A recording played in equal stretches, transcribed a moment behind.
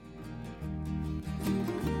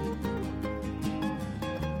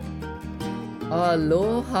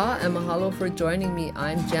Aloha and mahalo for joining me.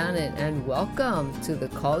 I'm Janet and welcome to the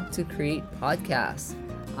Called to Create podcast.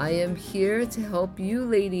 I am here to help you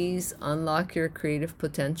ladies unlock your creative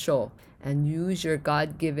potential and use your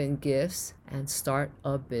God-given gifts and start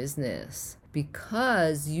a business.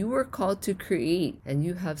 Because you were called to create and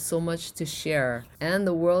you have so much to share, and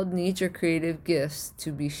the world needs your creative gifts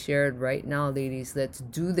to be shared right now, ladies. Let's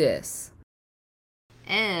do this.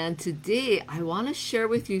 And today I want to share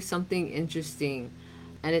with you something interesting,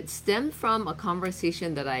 and it stemmed from a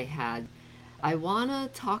conversation that I had. I want to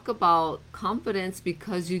talk about confidence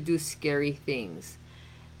because you do scary things.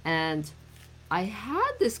 And I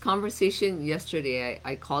had this conversation yesterday.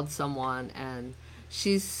 I called someone and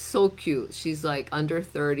she's so cute. She's like under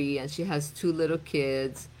 30 and she has two little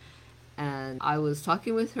kids. And I was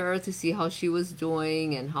talking with her to see how she was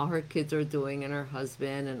doing and how her kids are doing and her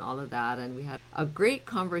husband and all of that. And we had a great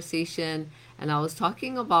conversation. And I was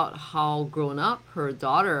talking about how grown up her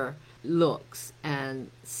daughter looks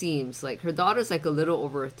and seems. Like her daughter's like a little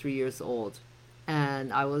over 3 years old.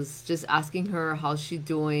 And I was just asking her how's she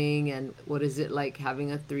doing and what is it like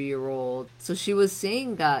having a 3-year-old. So she was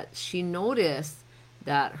saying that she noticed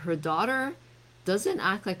that her daughter doesn't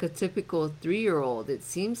act like a typical 3-year-old. It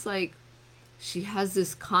seems like she has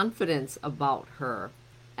this confidence about her,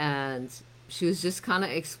 and she was just kind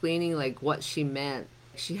of explaining like what she meant.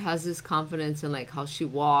 She has this confidence in like how she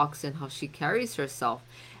walks and how she carries herself.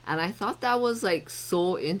 And I thought that was like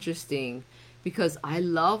so interesting because I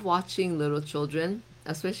love watching little children,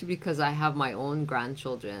 especially because I have my own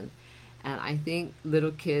grandchildren. And I think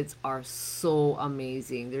little kids are so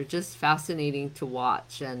amazing. They're just fascinating to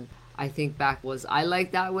watch. And I think back, was I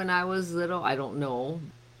like that when I was little? I don't know.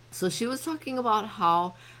 So she was talking about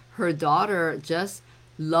how her daughter just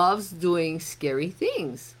loves doing scary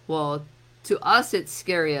things. Well, to us, it's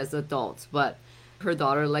scary as adults, but her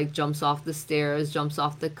daughter like jumps off the stairs, jumps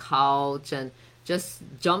off the couch, and just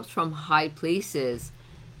jumps from high places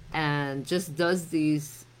and just does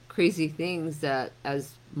these crazy things that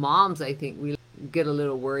as moms, I think we get a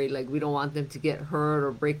little worried. Like we don't want them to get hurt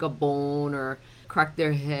or break a bone or crack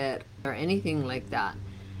their head or anything like that.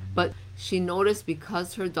 But she noticed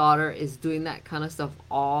because her daughter is doing that kind of stuff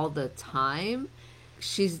all the time,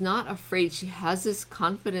 she's not afraid. She has this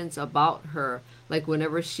confidence about her, like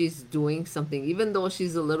whenever she's doing something, even though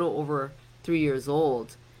she's a little over 3 years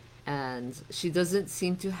old. And she doesn't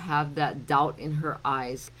seem to have that doubt in her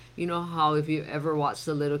eyes. You know how if you ever watched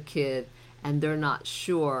a little kid and they're not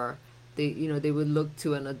sure, they would look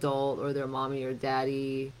to an adult or their mommy or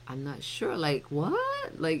daddy. I'm not sure, like what?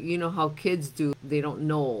 Like, you know how kids do, they don't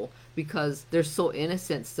know because they're so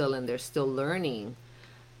innocent still and they're still learning.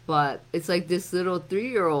 But it's like this little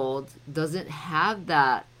 3-year-old doesn't have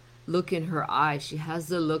that look in her eye. She has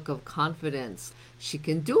the look of confidence. She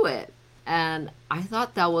can do it. And I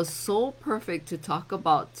thought that was so perfect to talk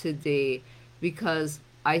about today because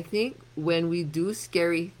I think when we do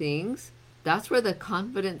scary things, that's where the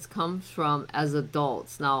confidence comes from as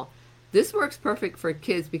adults. Now, this works perfect for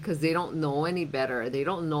kids because they don't know any better. They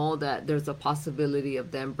don't know that there's a possibility of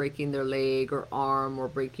them breaking their leg or arm or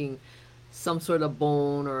breaking some sort of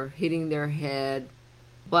bone or hitting their head.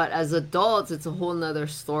 But as adults, it's a whole nother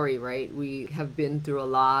story, right? We have been through a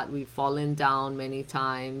lot. We've fallen down many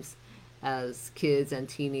times as kids and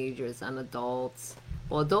teenagers and adults.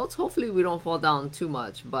 Well, adults, hopefully we don't fall down too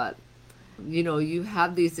much, but you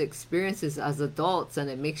have these experiences as adults and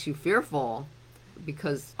it makes you fearful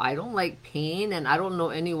because I don't like pain and I don't know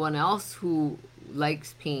anyone else who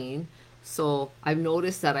likes pain. So I've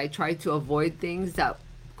noticed that I try to avoid things that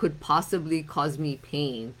could possibly cause me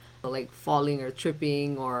pain, like falling or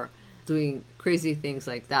tripping or doing crazy things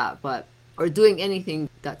like that, or doing anything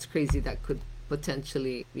that's crazy that could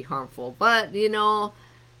potentially be harmful. But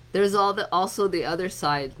there's also the other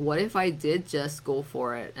side. What if I did just go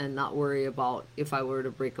for it and not worry about if I were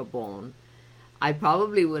to break a bone? I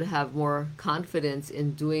probably would have more confidence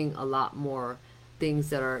in doing a lot more things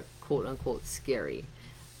that are quote unquote scary.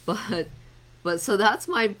 But so that's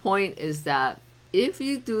my point, is that if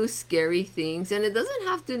you do scary things, and it doesn't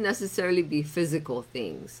have to necessarily be physical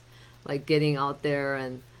things, like getting out there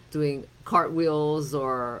and doing cartwheels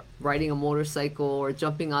or riding a motorcycle or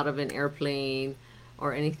jumping out of an airplane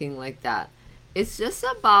or anything like that. It's just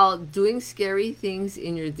about doing scary things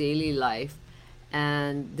in your daily life.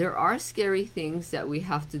 And there are scary things that we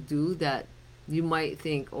have to do that you might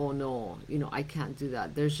think, oh no, I can't do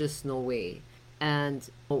that. There's just no way. And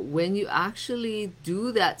when you actually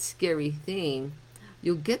do that scary thing,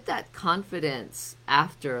 you'll get that confidence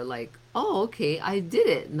after, like, oh, okay, I did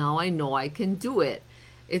it. Now I know I can do it.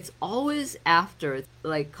 It's always after.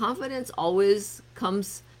 Like, confidence always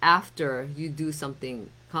comes after you do something.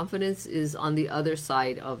 Confidence is on the other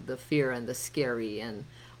side of the fear and the scary and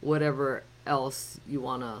whatever else you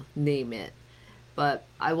want to name it. But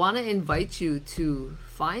I want to invite you to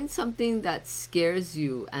find something that scares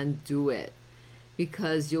you and do it,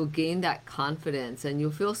 because you'll gain that confidence and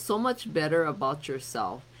you'll feel so much better about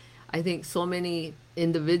yourself. I think so many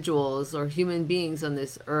individuals or human beings on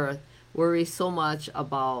this earth worry so much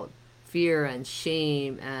about fear and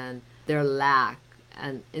shame and their lack.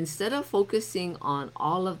 And instead of focusing on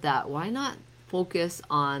all of that, why not focus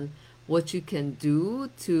on what you can do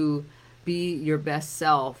to be your best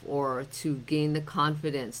self or to gain the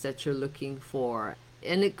confidence that you're looking for?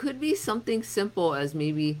 And it could be something simple as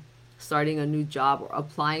maybe starting a new job or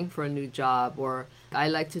applying for a new job, or I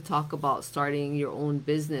like to talk about starting your own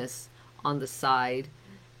business on the side,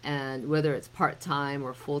 and whether it's part-time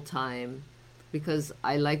or full-time, because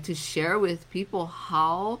I like to share with people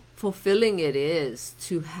how fulfilling it is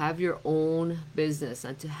to have your own business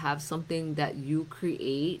and to have something that you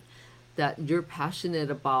create that you're passionate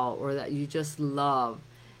about or that you just love.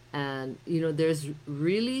 And there's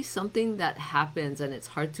really something that happens, and it's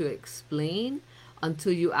hard to explain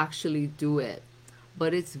until you actually do it,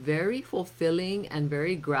 but it's very fulfilling and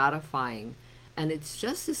very gratifying. And it's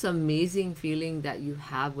just this amazing feeling that you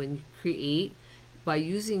have when you create by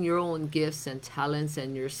using your own gifts and talents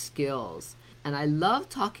and your skills. And I love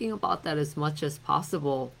talking about that as much as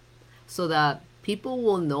possible so that people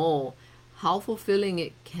will know how fulfilling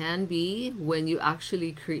it can be when you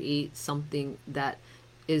actually create something that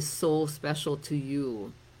is so special to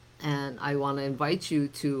you. And I want to invite you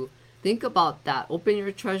to think about that. Open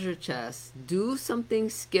your treasure chest. Do something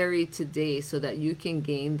scary today so that you can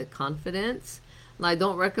gain the confidence. And I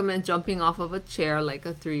don't recommend jumping off of a chair like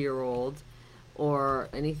a 3-year-old or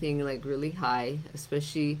anything like really high,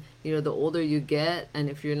 especially, the older you get, and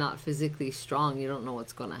if you're not physically strong, you don't know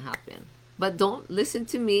what's going to happen. But don't listen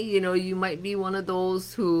to me. You might be one of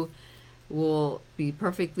those who will be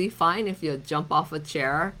perfectly fine if you jump off a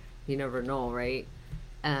chair. You never know, right?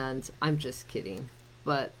 And I'm just kidding.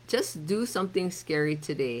 But just do something scary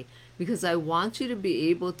today, because I want you to be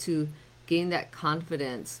able to gain that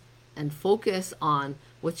confidence and focus on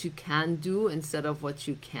what you can do instead of what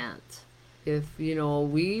you can't. If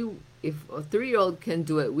a 3-year-old can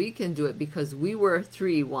do it, we can do it, because we were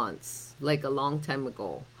 3 once, like a long time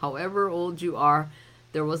ago. However old you are,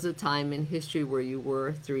 there was a time in history where you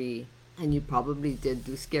were 3 and you probably did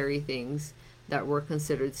do scary things that were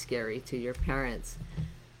considered scary to your parents.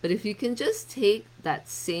 But if you can just take that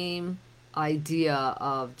same idea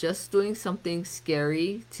of just doing something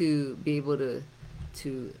scary to be able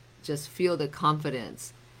to just feel the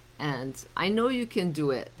confidence. And I know you can do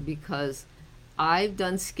it, because I've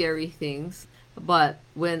done scary things, but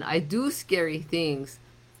when I do scary things,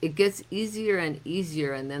 it gets easier and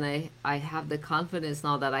easier, and then I have the confidence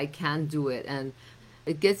now that I can do it, and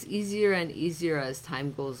it gets easier and easier as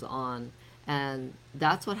time goes on. And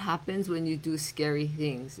that's what happens when you do scary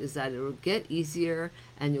things, is that it will get easier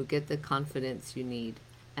and you'll get the confidence you need.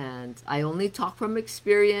 And I only talk from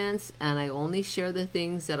experience, and I only share the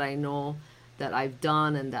things that I know that I've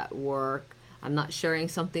done and that work. I'm not sharing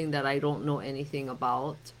something that I don't know anything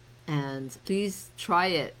about. And please try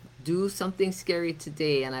it. Do something scary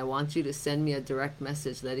today, and I want you to send me a direct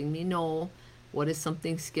message letting me know what is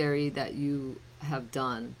something scary that you have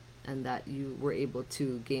done and that you were able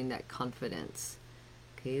to gain that confidence.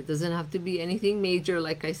 Okay, it doesn't have to be anything major.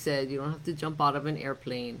 Like I said, you don't have to jump out of an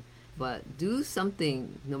airplane, but do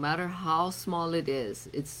something, no matter how small it is.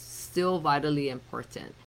 It's still vitally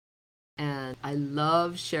important. And I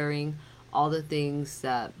love sharing all the things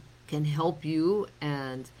that can help you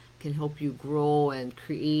and can help you grow and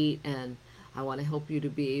create. And I want to help you to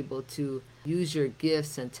be able to use your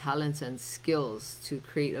gifts and talents and skills to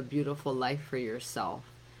create a beautiful life for yourself.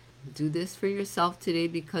 Do this for yourself today,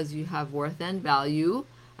 because you have worth and value.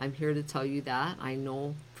 I'm here to tell you that. I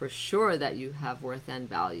know for sure that you have worth and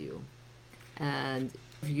value. And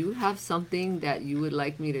if you have something that you would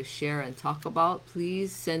like me to share and talk about,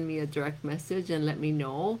 please send me a direct message and let me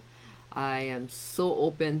know. I am so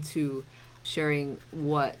open to sharing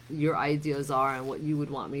what your ideas are and what you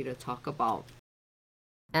would want me to talk about.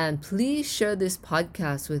 And please share this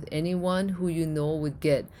podcast with anyone who you know would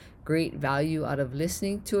get great value out of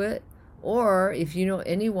listening to it. Or if you know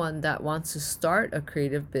anyone that wants to start a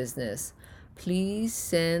creative business, please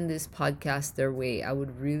send this podcast their way. I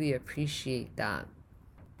would really appreciate that.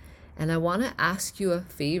 And I want to ask you a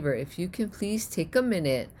favor. If you can please take a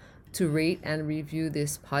minute to rate and review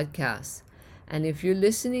this podcast. And if you're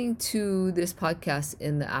listening to this podcast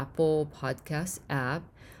in the Apple Podcast app,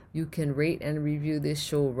 you can rate and review this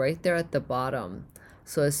show right there at the bottom.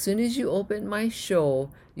 So as soon as you open my show,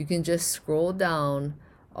 you can just scroll down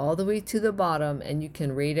all the way to the bottom and you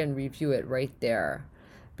can rate and review it right there,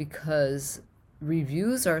 because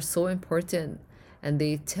reviews are so important and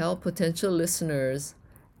they tell potential listeners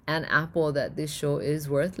and Apple that this show is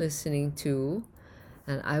worth listening to.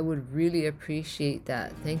 And I would really appreciate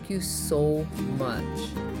that. Thank you so much.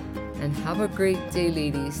 And have a great day,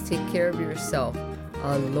 ladies. Take care of yourself.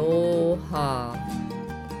 Aloha.